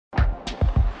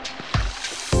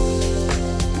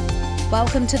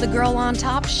Welcome to the Girl on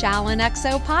Top Shallon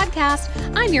XO podcast.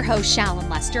 I'm your host, Shallon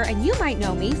Lester, and you might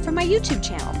know me from my YouTube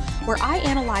channel, where I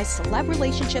analyze celeb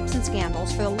relationships and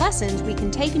scandals for the lessons we can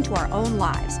take into our own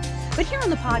lives. But here on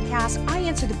the podcast, I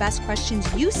answer the best questions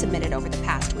you submitted over the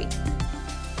past week.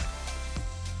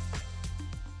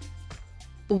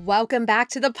 Welcome back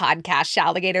to the podcast,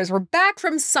 Shalligators. We're back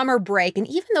from summer break, and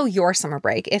even though your summer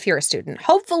break, if you're a student,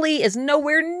 hopefully is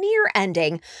nowhere near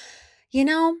ending,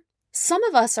 some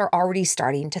of us are already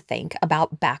starting to think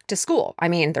about back to school. I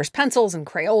mean, there's pencils and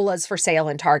Crayolas for sale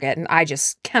in Target, and I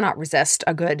just cannot resist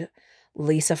a good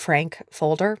Lisa Frank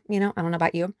folder. I don't know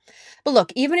about you. But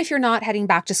look, even if you're not heading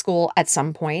back to school at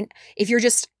some point, if you're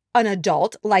just an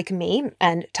adult like me,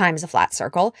 and time is a flat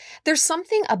circle, there's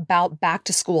something about back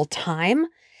to school time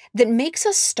that makes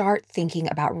us start thinking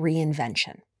about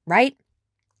reinvention, right?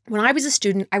 When I was a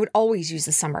student, I would always use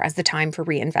the summer as the time for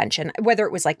reinvention, whether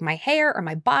it was like my hair or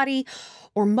my body,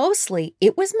 or mostly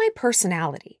it was my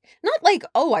personality. Not like,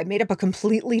 I made up a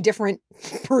completely different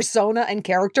persona and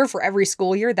character for every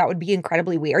school year. That would be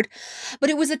incredibly weird.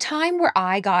 But it was a time where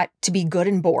I got to be good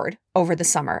and bored over the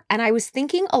summer. And I was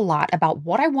thinking a lot about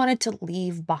what I wanted to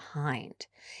leave behind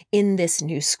in this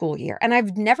new school year. And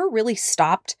I've never really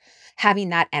stopped having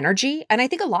that energy. And I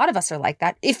think a lot of us are like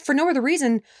that. If for no other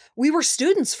reason, we were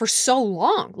students for so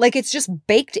long. Like it's just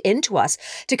baked into us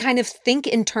to kind of think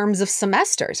in terms of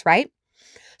semesters, right?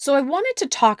 So I wanted to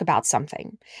talk about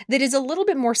something that is a little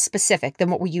bit more specific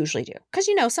than what we usually do. Because,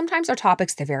 sometimes our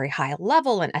topics, they're very high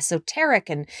level and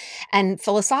esoteric and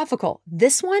philosophical.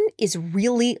 This one is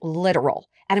really literal.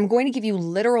 And I'm going to give you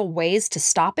literal ways to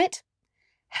stop it.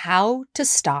 How to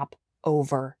stop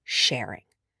oversharing.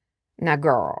 Now,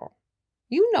 girl,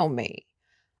 you know me.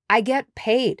 I get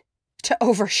paid to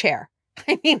overshare.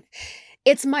 I mean,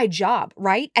 it's my job,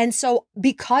 right? And so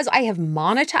because I have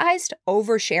monetized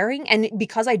oversharing and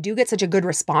because I do get such a good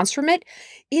response from it,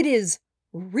 it is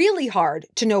really hard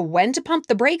to know when to pump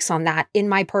the brakes on that in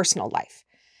my personal life.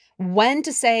 When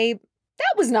to say,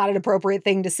 that was not an appropriate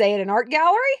thing to say at an art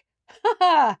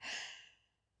gallery.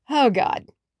 Oh, God.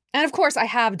 And of course, I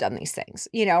have done these things.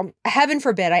 Heaven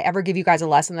forbid I ever give you guys a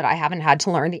lesson that I haven't had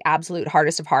to learn the absolute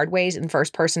hardest of hard ways in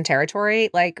first person territory.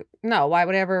 Like, no, why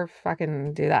would I ever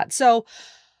fucking do that? So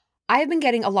I have been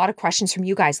getting a lot of questions from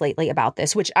you guys lately about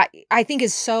this, which I think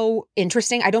is so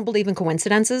interesting. I don't believe in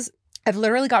coincidences. I've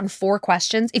literally gotten 4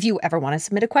 questions. If you ever want to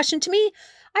submit a question to me,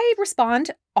 I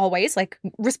respond always, like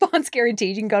response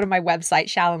guaranteed. You can go to my website,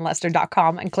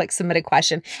 shallonlester.com, and click submit a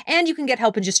question. And you can get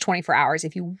help in just 24 hours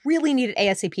if you really need it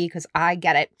ASAP, because I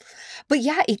get it. But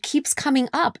yeah, it keeps coming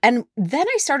up. And then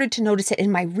I started to notice it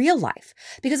in my real life,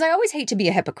 because I always hate to be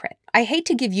a hypocrite. I hate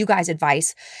to give you guys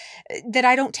advice that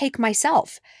I don't take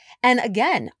myself. And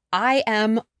again, I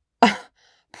am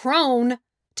prone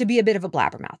to be a bit of a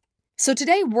blabbermouth. So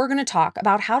today we're going to talk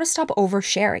about how to stop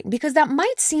oversharing, because that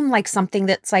might seem like something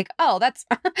that's like, that's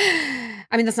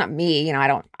not me.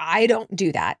 I don't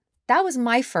do that. That was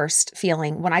my first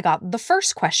feeling when I got the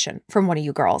first question from one of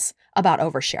you girls about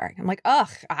oversharing. I'm like,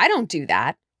 I don't do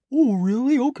that. Oh,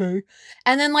 really? Okay.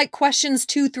 And then like questions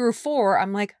 2 through 4,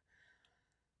 I'm like,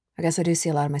 I guess I do see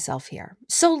a lot of myself here.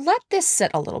 So let this sit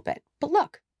a little bit. But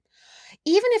look,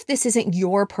 even if this isn't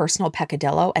your personal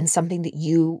peccadillo and something that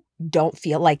you don't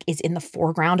feel like is in the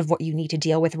foreground of what you need to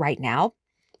deal with right now,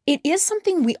 it is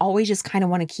something we always just kind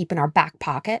of want to keep in our back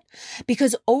pocket,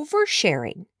 because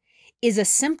oversharing is a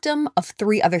symptom of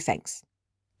 3 other things: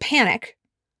 panic,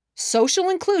 social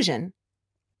inclusion,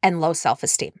 and low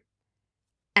self-esteem.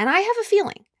 And I have a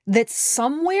feeling that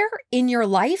somewhere in your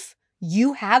life,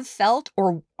 you have felt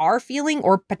or are feeling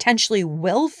or potentially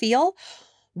will feel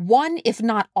one, if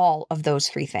not all, of those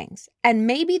 3 things. And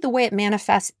maybe the way it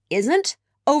manifests isn't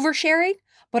oversharing,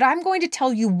 but I'm going to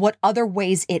tell you what other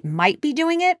ways it might be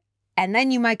doing it. And then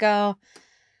you might go,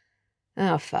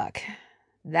 oh, fuck,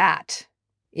 that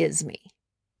is me.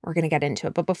 We're going to get into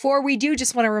it. But before we do,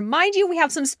 just want to remind you, we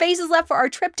have some spaces left for our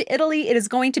trip to Italy. It is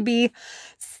going to be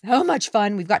so much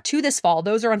fun. We've got 2 this fall.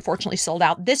 Those are unfortunately sold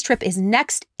out. This trip is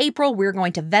next April. We're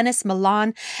going to Venice,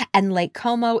 Milan, and Lake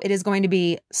Como. It is going to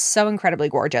be so incredibly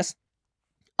gorgeous.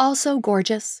 Also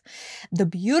gorgeous, the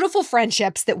beautiful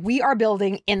friendships that we are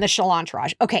building in the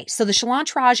Shalantrage. Okay, so the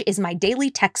Shalantrage is my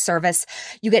daily text service.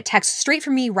 You get texts straight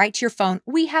from me right to your phone.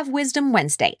 We have Wisdom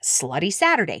Wednesday, Slutty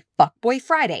Saturday, Fuckboy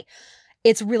Friday.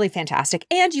 It's really fantastic.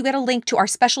 And you get a link to our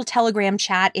special Telegram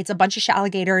chat. It's a bunch of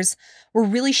shalligators. We're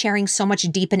really sharing so much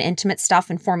deep and intimate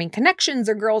stuff and forming connections.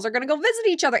 Our girls are going to go visit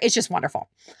each other. It's just wonderful.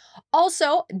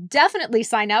 Also, definitely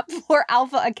sign up for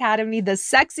Alpha Academy, the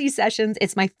Sexy Sessions.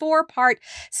 It's my 4-part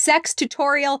sex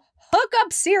tutorial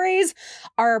hookup series.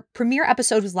 Our premiere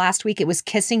episode was last week. It was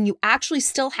kissing. You actually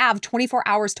still have 24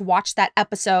 hours to watch that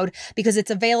episode because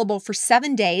it's available for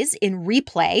 7 days in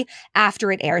replay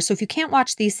after it airs. So if you can't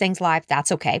watch these things live,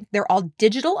 that's okay. They're all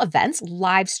digital events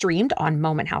live streamed on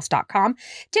momenthouse.com.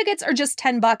 Tickets are just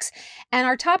 $10. And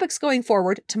our topics going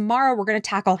forward, tomorrow we're going to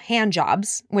tackle hand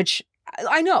jobs, which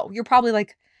I know you're probably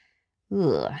like,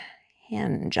 ugh,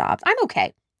 hand jobs. I'm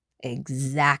okay.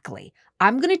 Exactly.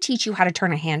 I'm going to teach you how to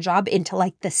turn a hand job into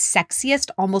like the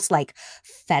sexiest, almost like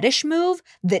fetish move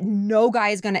that no guy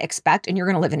is going to expect, and you're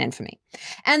going to live in infamy.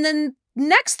 And then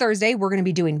next Thursday, we're going to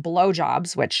be doing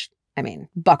blowjobs, which, I mean,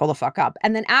 buckle the fuck up.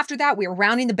 And then after that, we are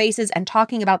rounding the bases and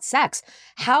talking about sex,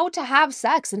 how to have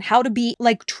sex and how to be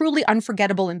like truly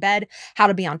unforgettable in bed, how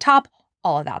to be on top,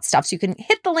 all of that stuff. So you can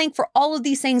hit the link for all of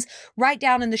these things right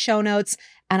down in the show notes,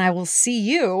 and I will see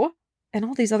you in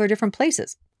all these other different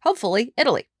places. Hopefully,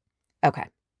 Italy. Okay,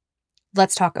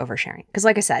 let's talk oversharing. Because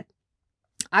like I said,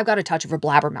 I've got a touch of a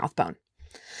blabbermouth bone.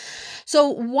 So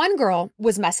one girl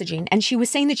was messaging and she was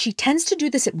saying that she tends to do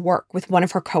this at work with one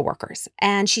of her coworkers.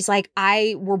 And she's like,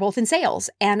 we're both in sales.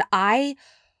 And I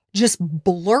just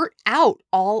blurt out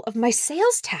all of my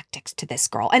sales tactics to this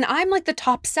girl. And I'm like the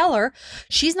top seller.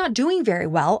 She's not doing very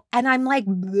well. And I'm like,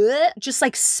 bleh, just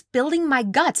like spilling my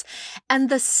guts. And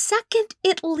the second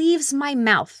it leaves my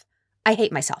mouth, I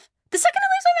hate myself. The second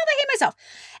it leaves my mouth, I hate myself.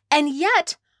 And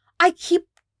yet I keep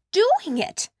doing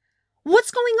it.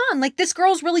 What's going on? Like, this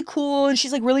girl's really cool and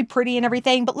she's like really pretty and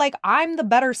everything, but like I'm the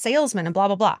better salesman and blah,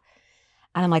 blah, blah.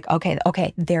 And I'm like,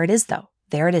 okay, there it is though.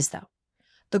 There it is though.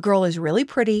 The girl is really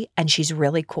pretty and she's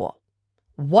really cool.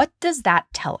 What does that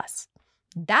tell us?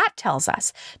 That tells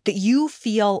us that you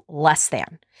feel less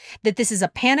than, that this is a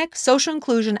panic, social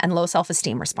inclusion, and low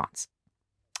self-esteem response.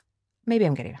 Maybe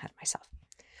I'm getting ahead of myself.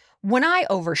 When I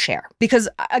overshare, because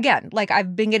again, like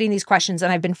I've been getting these questions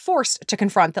and I've been forced to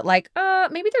confront that like,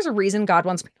 maybe there's a reason God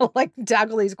wants me to like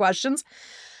tackle these questions.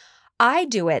 I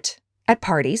do it at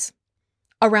parties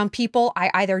around people I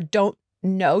either don't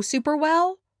know super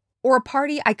well or a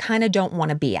party I kind of don't want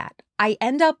to be at. I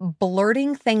end up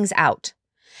blurting things out,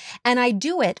 and I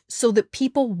do it so that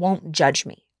people won't judge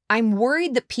me. I'm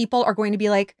worried that people are going to be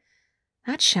like,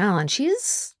 that Shallon,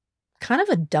 she's kind of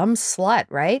a dumb slut,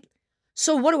 right?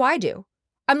 So what do?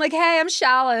 I'm like, hey, I'm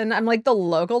Shallon. I'm like the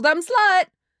local dumb slut.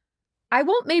 I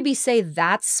won't maybe say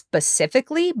that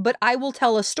specifically, but I will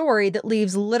tell a story that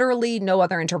leaves literally no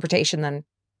other interpretation than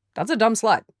that's a dumb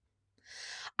slut.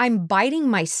 I'm biting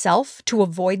myself to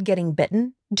avoid getting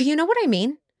bitten. Do you know what I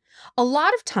mean? A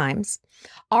lot of times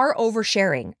our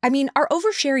oversharing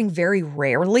very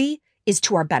rarely is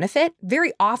to our benefit.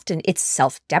 Very often it's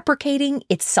self-deprecating,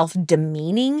 it's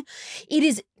self-demeaning. It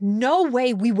is no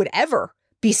way we would ever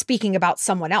be speaking about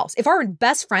someone else. If our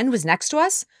best friend was next to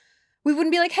us, we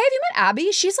wouldn't be like, hey, have you met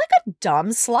Abby? She's like a dumb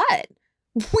slut.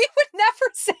 We would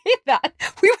never say that.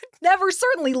 We would never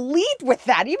certainly lead with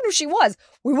that. Even if she was,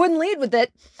 we wouldn't lead with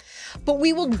it. But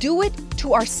we will do it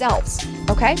to ourselves,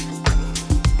 okay?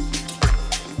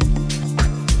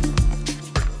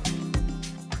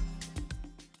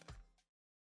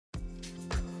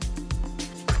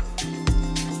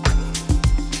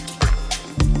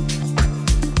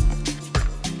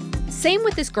 Same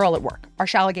with this girl at work, our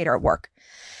Shalligator at work.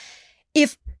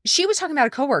 If she was talking about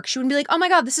a coworker, she wouldn't be like, oh my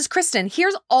God, this is Kristen.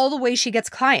 Here's all the ways she gets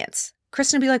clients.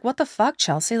 Kristen would be like, what the fuck,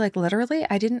 Chelsea? Like, literally,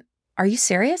 are you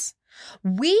serious?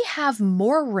 We have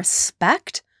more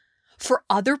respect for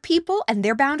other people and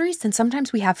their boundaries than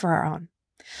sometimes we have for our own.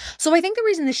 So I think the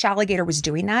reason the Shalligator was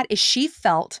doing that is she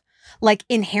felt like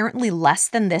inherently less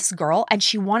than this girl and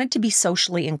she wanted to be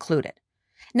socially included.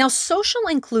 Now, social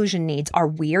inclusion needs are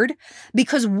weird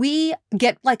because we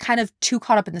get like kind of too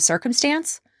caught up in the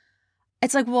circumstance.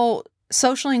 It's like, well,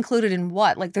 socially included in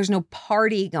what? Like there's no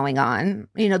party going on.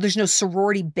 You know, there's no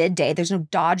sorority bid day. There's no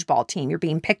dodgeball team you're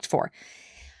being picked for.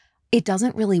 It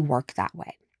doesn't really work that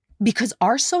way because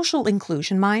our social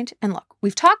inclusion mind, and look,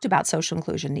 we've talked about social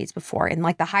inclusion needs before in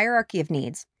like the hierarchy of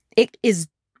needs. It is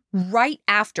right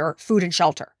after food and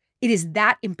shelter. It is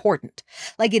that important.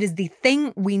 Like it is the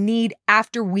thing we need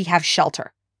after we have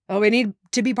shelter. Oh, we need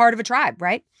to be part of a tribe,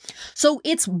 right? So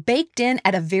it's baked in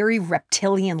at a very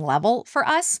reptilian level for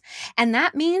us. And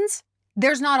that means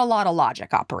there's not a lot of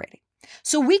logic operating.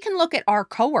 So we can look at our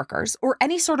coworkers or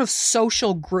any sort of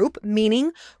social group,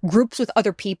 meaning groups with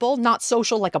other people, not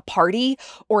social like a party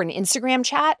or an Instagram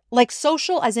chat, like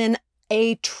social as in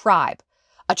a tribe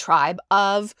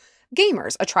of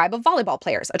gamers, a tribe of volleyball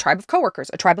players, a tribe of coworkers,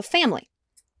 a tribe of family.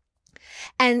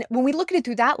 And when we look at it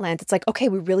through that lens, it's like, okay,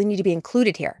 we really need to be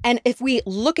included here. And if we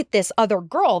look at this other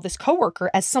girl, this coworker,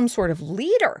 as some sort of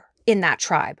leader in that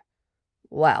tribe,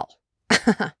 well,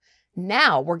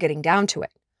 Now we're getting down to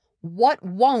it. What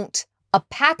won't a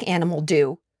pack animal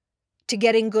do to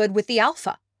get in good with the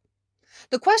alpha?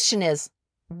 The question is,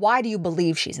 why do you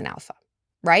believe she's an alpha,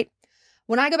 right?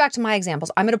 When I go back to my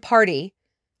examples, I'm at a party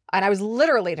and I was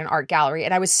literally at an art gallery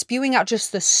and I was spewing out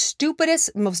just the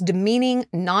stupidest, most demeaning,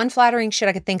 non-flattering shit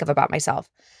I could think of about myself.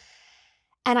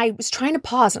 And I was trying to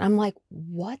pause and I'm like,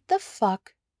 what the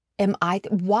fuck am I?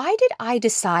 Why did I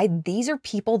decide these are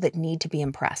people that need to be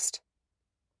impressed?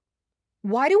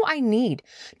 Why do I need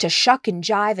to shuck and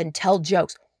jive and tell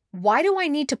jokes? Why do I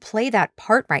need to play that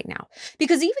part right now?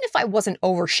 Because even if I wasn't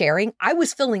oversharing, I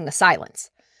was filling the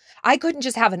silence. I couldn't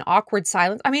just have an awkward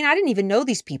silence. I mean, I didn't even know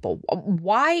these people.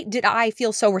 Why did I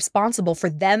feel so responsible for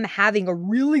them having a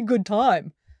really good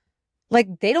time?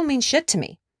 Like, they don't mean shit to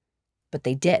me. But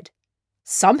they did.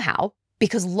 Somehow,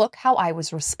 because look how I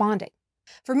was responding.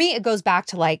 For me, it goes back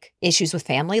to like issues with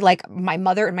family. Like my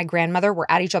mother and my grandmother were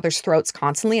at each other's throats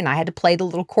constantly, and I had to play the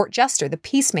little court jester, the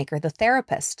peacemaker, the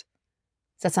therapist.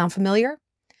 Does that sound familiar?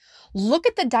 Look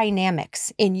at the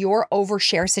dynamics in your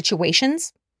overshare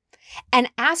situations and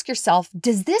ask yourself,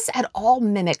 does this at all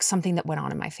mimic something that went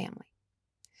on in my family?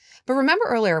 But remember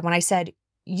earlier when I said,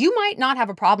 you might not have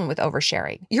a problem with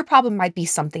oversharing. Your problem might be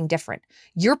something different.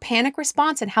 Your panic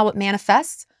response and how it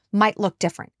manifests might look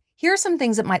different. Here are some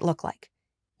things it might look like: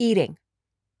 eating,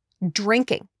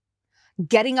 drinking,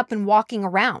 getting up and walking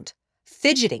around,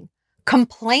 fidgeting,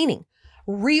 complaining,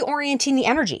 reorienting the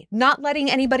energy, not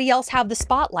letting anybody else have the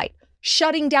spotlight,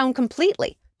 shutting down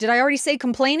completely. Did I already say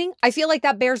complaining? I feel like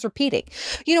that bears repeating.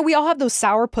 You know, we all have those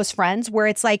sourpuss friends where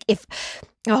it's like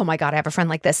oh my God, I have a friend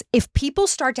like this. If people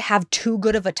start to have too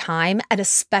good of a time, and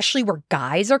especially where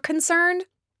guys are concerned,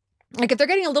 like if they're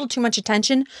getting a little too much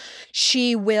attention,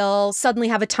 she will suddenly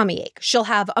have a tummy ache. She'll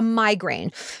have a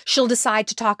migraine. She'll decide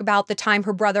to talk about the time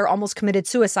her brother almost committed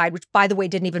suicide, which by the way,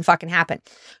 didn't even fucking happen.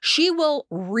 She will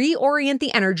reorient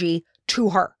the energy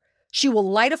to her. She will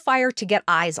light a fire to get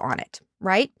eyes on it,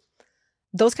 right?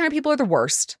 Those kind of people are the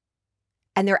worst.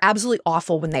 And they're absolutely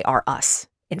awful when they are us,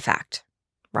 in fact,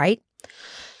 right?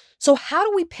 So how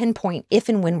do we pinpoint if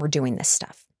and when we're doing this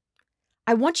stuff?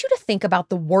 I want you to think about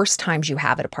the worst times you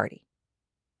have at a party.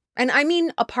 And I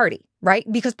mean a party, right?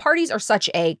 Because parties are such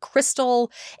a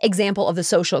crystal example of the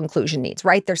social inclusion needs,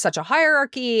 right? There's such a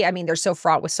hierarchy. I mean, they're so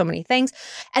fraught with so many things.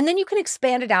 And then you can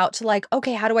expand it out to like,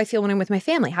 okay, how do I feel when I'm with my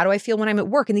family? How do I feel when I'm at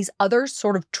work? And these other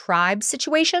sort of tribe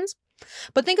situations.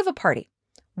 But think of a party.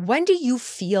 When do you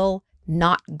feel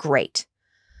not great?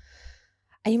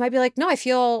 And you might be like, no,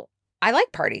 I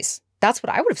like parties. That's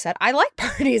what I would have said. I like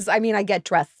parties. I mean, I get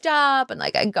dressed up and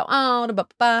like I go out, blah, blah,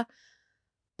 blah.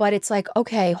 But it's like,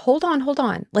 okay, hold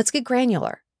on. Let's get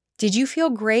granular. Did you feel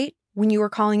great when you were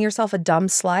calling yourself a dumb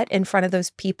slut in front of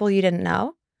those people you didn't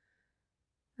know?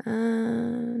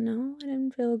 No, I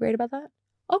didn't feel great about that.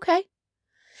 Okay.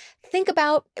 Think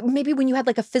about maybe when you had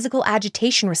like a physical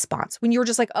agitation response, when you were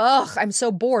just like, ugh, I'm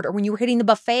so bored, or when you were hitting the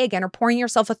buffet again or pouring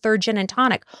yourself a third gin and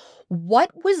tonic.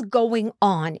 What was going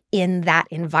on in that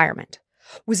environment?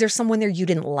 Was there someone there you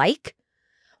didn't like?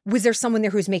 Was there someone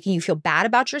there who's making you feel bad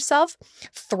about yourself?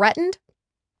 Threatened?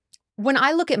 When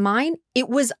I look at mine,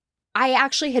 I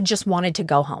actually had just wanted to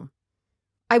go home.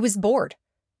 I was bored.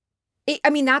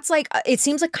 That's like, it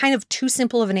seems like kind of too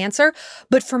simple of an answer,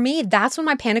 but for me, that's when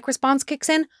my panic response kicks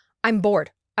in. I'm bored.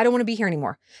 I don't want to be here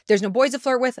anymore. There's no boys to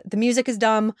flirt with. The music is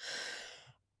dumb.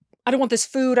 I don't want this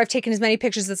food. I've taken as many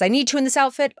pictures as I need to in this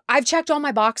outfit. I've checked all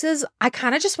my boxes. I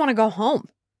kind of just want to go home.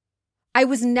 I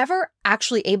was never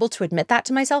actually able to admit that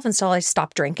to myself until I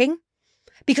stopped drinking,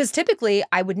 because typically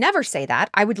I would never say that.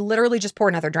 I would literally just pour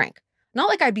another drink. Not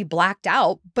like I'd be blacked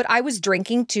out, but I was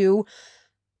drinking to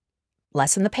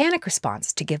lessen the panic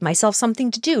response, to give myself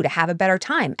something to do, to have a better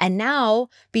time. And now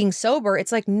being sober,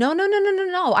 it's like, no.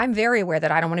 I'm very aware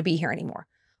that I don't want to be here anymore.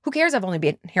 Who cares? I've only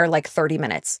been here like 30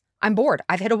 minutes. I'm bored.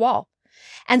 I've hit a wall.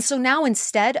 And so now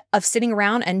instead of sitting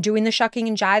around and doing the shucking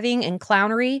and jiving and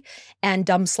clownery and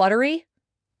dumb sluttery,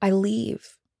 I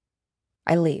leave.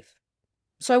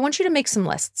 So I want you to make some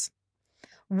lists.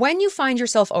 When you find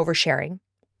yourself oversharing,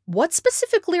 what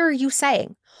specifically are you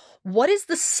saying? What is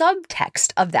the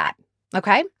subtext of that?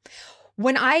 Okay.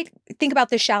 When I think about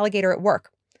this shalligator at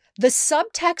work, the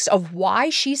subtext of why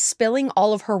she's spilling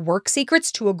all of her work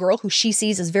secrets to a girl who she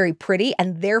sees as very pretty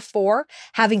and therefore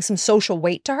having some social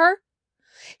weight to her,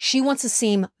 she wants to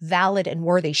seem valid and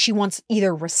worthy. She wants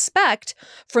either respect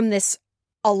from this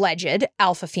alleged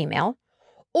alpha female,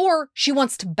 or she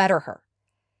wants to better her.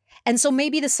 And so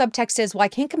maybe the subtext is, well, I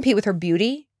can't compete with her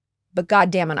beauty, but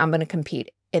God damn it, I'm going to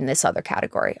compete in this other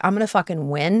category. I'm going to fucking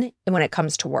win when it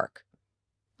comes to work.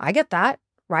 I get that,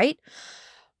 right?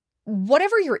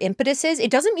 whatever your impetus is,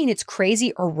 it doesn't mean it's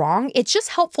crazy or wrong. It's just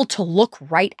helpful to look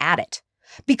right at it,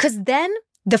 because then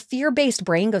the fear-based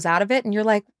brain goes out of it and you're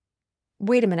like,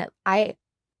 wait a minute, I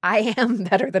am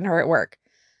better than her at work.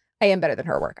 I am better than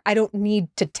her at work. I don't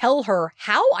need to tell her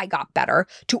how I got better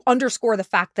to underscore the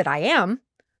fact that I am.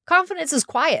 Confidence is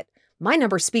quiet. My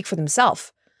numbers speak for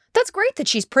themselves. That's great that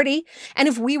she's pretty. And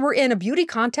if we were in a beauty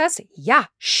contest, yeah,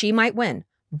 she might win.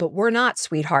 But we're not,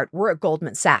 sweetheart. We're at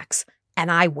Goldman Sachs,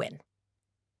 and I win.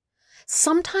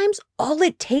 Sometimes all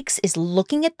it takes is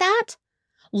looking at that,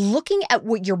 looking at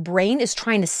what your brain is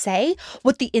trying to say,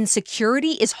 what the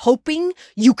insecurity is hoping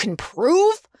you can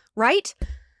prove, right?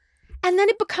 And then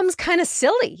it becomes kind of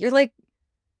silly. You're like,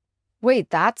 wait,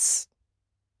 that's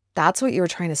what you were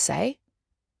trying to say?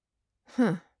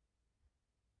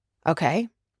 Okay.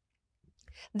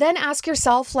 Then ask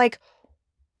yourself, like,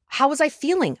 how was I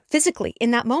feeling physically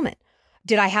in that moment?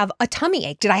 Did I have a tummy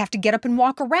ache? Did I have to get up and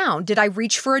walk around? Did I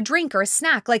reach for a drink or a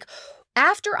snack? Like,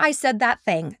 after I said that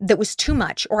thing that was too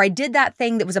much, or I did that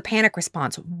thing that was a panic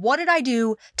response, what did I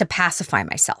do to pacify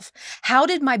myself? How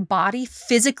did my body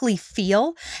physically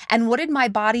feel? And what did my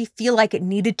body feel like it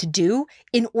needed to do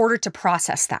in order to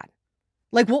process that?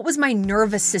 Like, what was my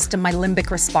nervous system, my limbic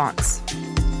response?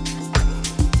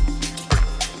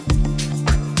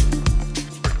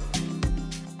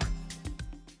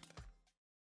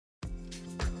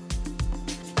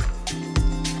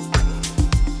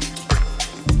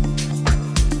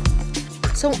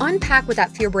 So unpack what that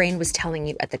fear brain was telling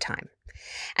you at the time.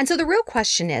 And so the real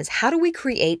question is, how do we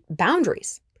create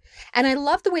boundaries? And I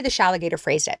love the way the Shalligator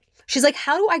phrased it. She's like,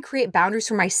 how do I create boundaries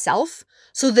for myself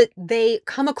so that they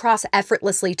come across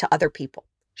effortlessly to other people?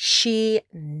 She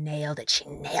nailed it. She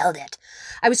nailed it.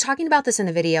 I was talking about this in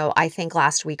a video, I think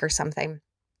last week or something,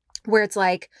 where it's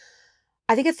like,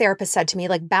 I think a therapist said to me,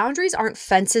 like, boundaries aren't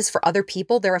fences for other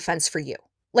people. They're a fence for you.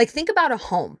 Like, think about a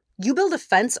home. You build a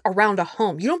fence around a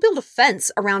home. You don't build a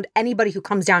fence around anybody who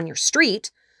comes down your street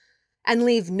and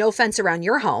leave no fence around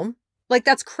your home. Like,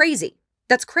 that's crazy.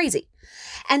 That's crazy.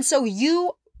 And so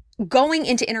you going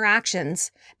into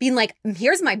interactions being like,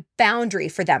 here's my boundary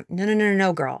for them.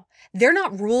 No, girl. They're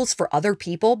not rules for other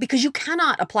people, because you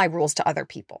cannot apply rules to other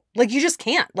people. Like, you just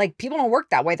can't. Like, people don't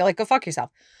work that way. They're like, go fuck yourself.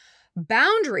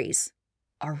 Boundaries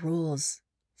are rules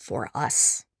for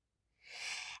us.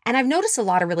 And I've noticed a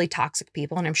lot of really toxic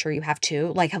people, and I'm sure you have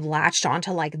too, like, have latched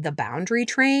onto like the boundary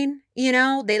train. You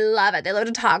know, they love it. They love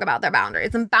to talk about their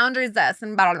boundaries and boundaries this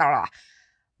and blah, blah, blah.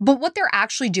 But what they're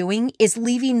actually doing is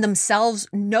leaving themselves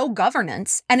no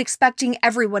governance and expecting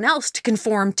everyone else to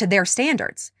conform to their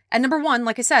standards. And number one,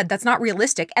 like I said, that's not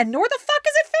realistic. And nor the fuck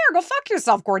is it fair. Go fuck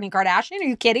yourself, Kourtney Kardashian. Are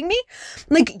you kidding me?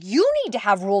 Like, you need to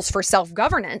have rules for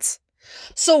self-governance.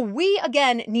 So we,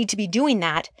 again, need to be doing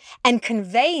that and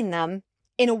conveying them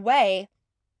in a way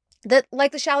that,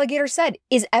 like the Shalligator said,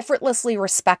 is effortlessly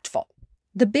respectful.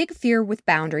 The big fear with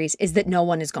boundaries is that no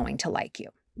one is going to like you.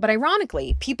 But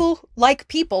ironically, people like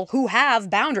people who have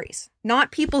boundaries,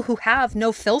 not people who have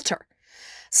no filter.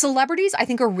 Celebrities, I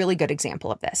think, are a really good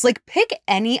example of this. Like, pick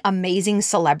any amazing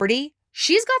celebrity.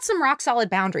 She's got some rock solid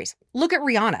boundaries. Look at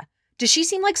Rihanna. Does she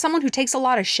seem like someone who takes a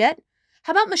lot of shit?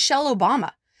 How about Michelle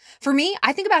Obama? For me,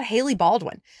 I think about Hailey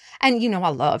Baldwin. And you know, I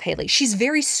love Hailey. She's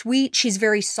very sweet. She's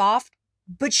very soft,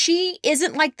 but she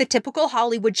isn't like the typical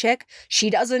Hollywood chick.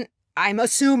 I'm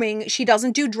assuming she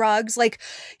doesn't do drugs. Like,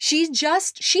 she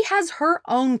has her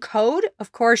own code.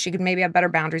 Of course, she could maybe have better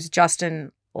boundaries.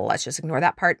 Justin, let's just ignore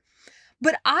that part.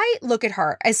 But I look at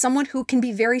her as someone who can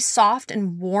be very soft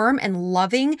and warm and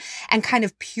loving and kind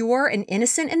of pure and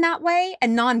innocent in that way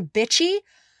and non-bitchy,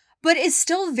 but is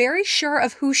still very sure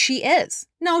of who she is.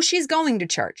 No, she's going to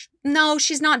church. No,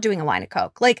 she's not doing a line of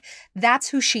coke. Like, that's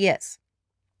who she is.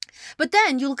 But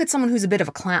then you look at someone who's a bit of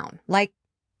a clown, like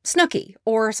Snooki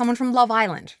or someone from Love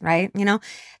Island, right? You know,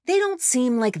 they don't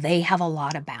seem like they have a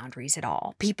lot of boundaries at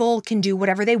all. People can do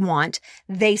whatever they want.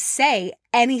 They say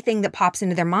anything that pops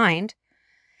into their mind.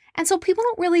 And so people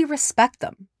don't really respect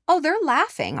them. Oh, they're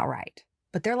laughing, all right.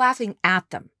 But they're laughing at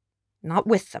them, not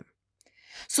with them.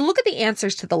 So look at the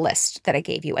answers to the list that I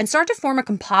gave you and start to form a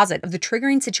composite of the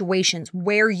triggering situations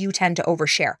where you tend to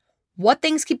overshare. What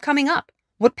things keep coming up?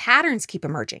 What patterns keep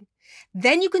emerging?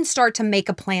 Then you can start to make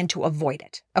a plan to avoid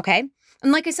it, okay?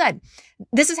 And like I said,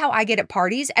 this is how I get at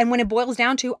parties. And when it boils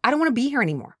down to, I don't want to be here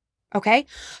anymore, okay?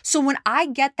 So when I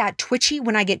get that twitchy,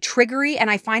 when I get triggery and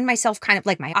I find myself kind of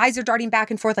like my eyes are darting back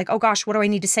and forth, like, oh gosh, what do I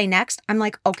need to say next? I'm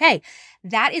like, okay,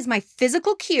 that is my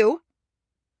physical cue.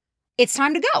 It's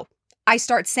time to go. I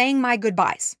start saying my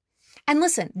goodbyes. And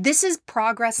listen, this is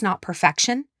progress, not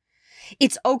perfection.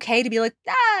 It's okay to be like,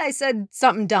 I said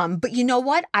something dumb. But you know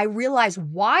what? I realize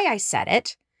why I said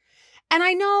it. And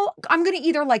I know I'm going to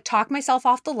either like talk myself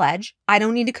off the ledge. I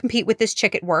don't need to compete with this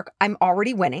chick at work. I'm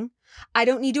already winning. I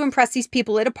don't need to impress these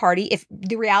people at a party. If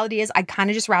the reality is I'd kind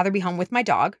of just rather be home with my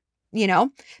dog,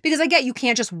 because I get you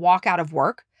can't just walk out of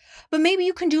work, but maybe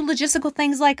you can do logistical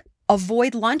things like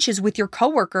avoid lunches with your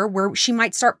coworker where she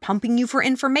might start pumping you for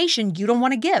information you don't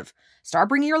want to give. Start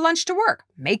bringing your lunch to work,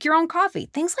 make your own coffee,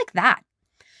 things like that.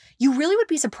 You really would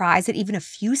be surprised that even a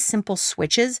few simple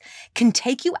switches can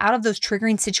take you out of those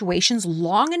triggering situations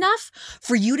long enough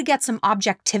for you to get some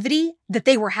objectivity that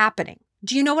they were happening.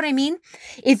 Do you know what I mean?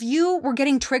 If you were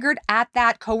getting triggered at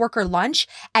that coworker lunch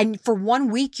and for 1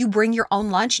 week you bring your own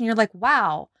lunch and you're like,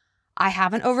 wow, I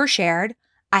haven't overshared.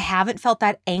 I haven't felt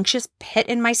that anxious pit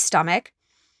in my stomach.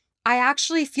 I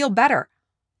actually feel better.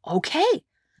 Okay,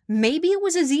 maybe it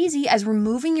was as easy as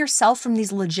removing yourself from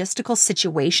these logistical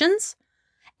situations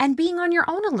and being on your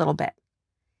own a little bit.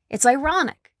 It's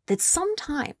ironic that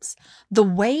sometimes the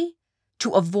way to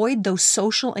avoid those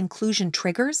social inclusion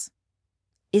triggers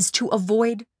is to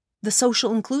avoid the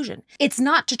social inclusion. It's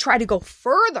not to try to go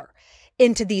further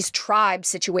into these tribe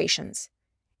situations.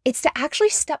 It's to actually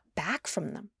step back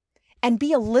from them and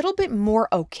be a little bit more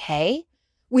okay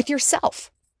with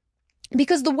yourself.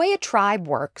 Because the way a tribe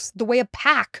works, the way a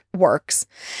pack works,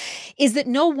 is that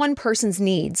no one person's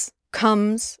needs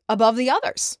comes above the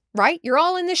others, right? You're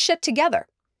all in this shit together.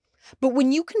 But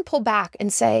when you can pull back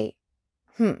and say,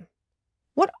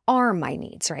 what are my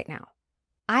needs right now?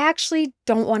 I actually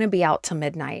don't want to be out till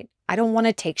midnight. I don't want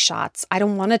to take shots. I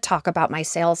don't want to talk about my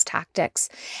sales tactics.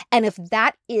 And if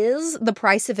that is the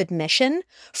price of admission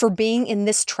for being in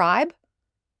this tribe,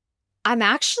 I'm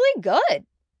actually good.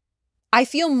 I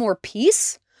feel more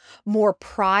peace, more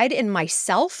pride in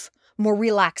myself, more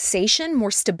relaxation,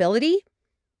 more stability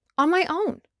on my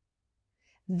own.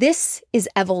 This is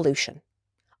evolution.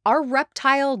 Our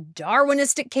reptile,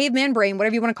 Darwinistic caveman brain,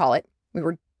 whatever you want to call it, we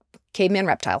were caveman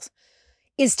reptiles,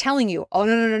 is telling you, oh,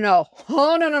 no.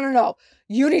 Oh, no.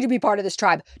 You need to be part of this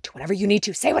tribe. Do whatever you need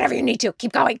to. Say whatever you need to.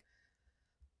 Keep going.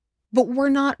 But we're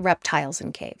not reptiles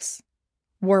in caves.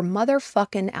 We're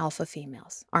motherfucking alpha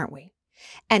females, aren't we?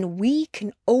 And we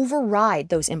can override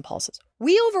those impulses.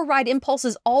 We override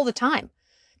impulses all the time.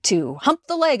 To hump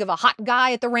the leg of a hot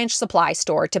guy at the ranch supply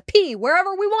store, to pee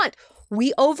wherever we want.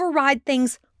 We override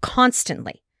things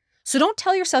constantly. So don't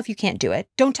tell yourself you can't do it.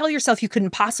 Don't tell yourself you couldn't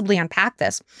possibly unpack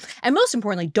this. And most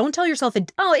importantly, don't tell yourself,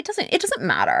 it doesn't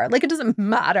matter. Like, it doesn't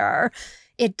matter.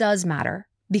 It does matter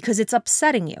because it's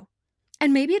upsetting you.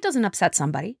 And maybe it doesn't upset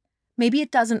somebody. Maybe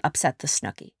it doesn't upset the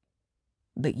Snooki.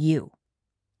 But you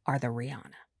are the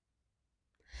Rihanna.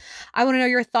 I want to know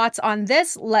your thoughts on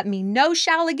this. Let me know,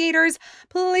 Shalligators.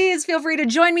 Please feel free to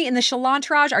join me in the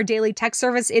Shalantourage, our daily text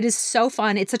service. It is so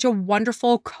fun. It's such a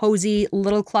wonderful, cozy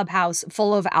little clubhouse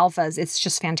full of alphas. It's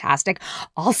just fantastic.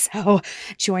 Also,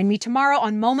 join me tomorrow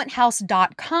on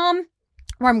momenthouse.com.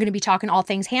 where I'm going to be talking all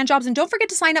things hand jobs. And don't forget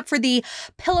to sign up for the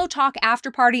Pillow Talk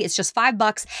after party. It's just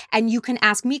 $5 and you can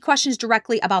ask me questions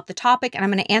directly about the topic and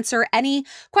I'm going to answer any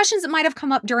questions that might have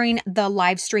come up during the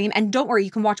live stream. And don't worry,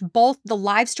 you can watch both the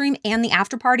live stream and the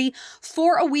after party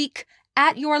for a week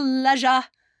at your leisure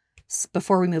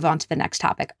before we move on to the next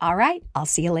topic. All right, I'll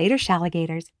see you later,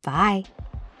 Shalligators. Bye.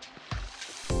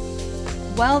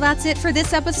 Well, that's it for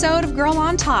this episode of Girl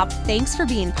on Top. Thanks for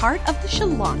being part of the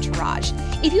Shalantourage.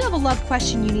 If you have a love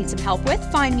question you need some help with,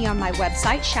 find me on my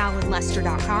website,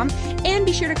 shallonlester.com, and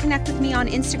be sure to connect with me on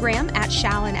Instagram at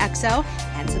shallonxo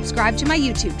and subscribe to my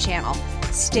YouTube channel.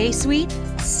 Stay sweet,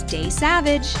 stay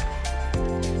savage.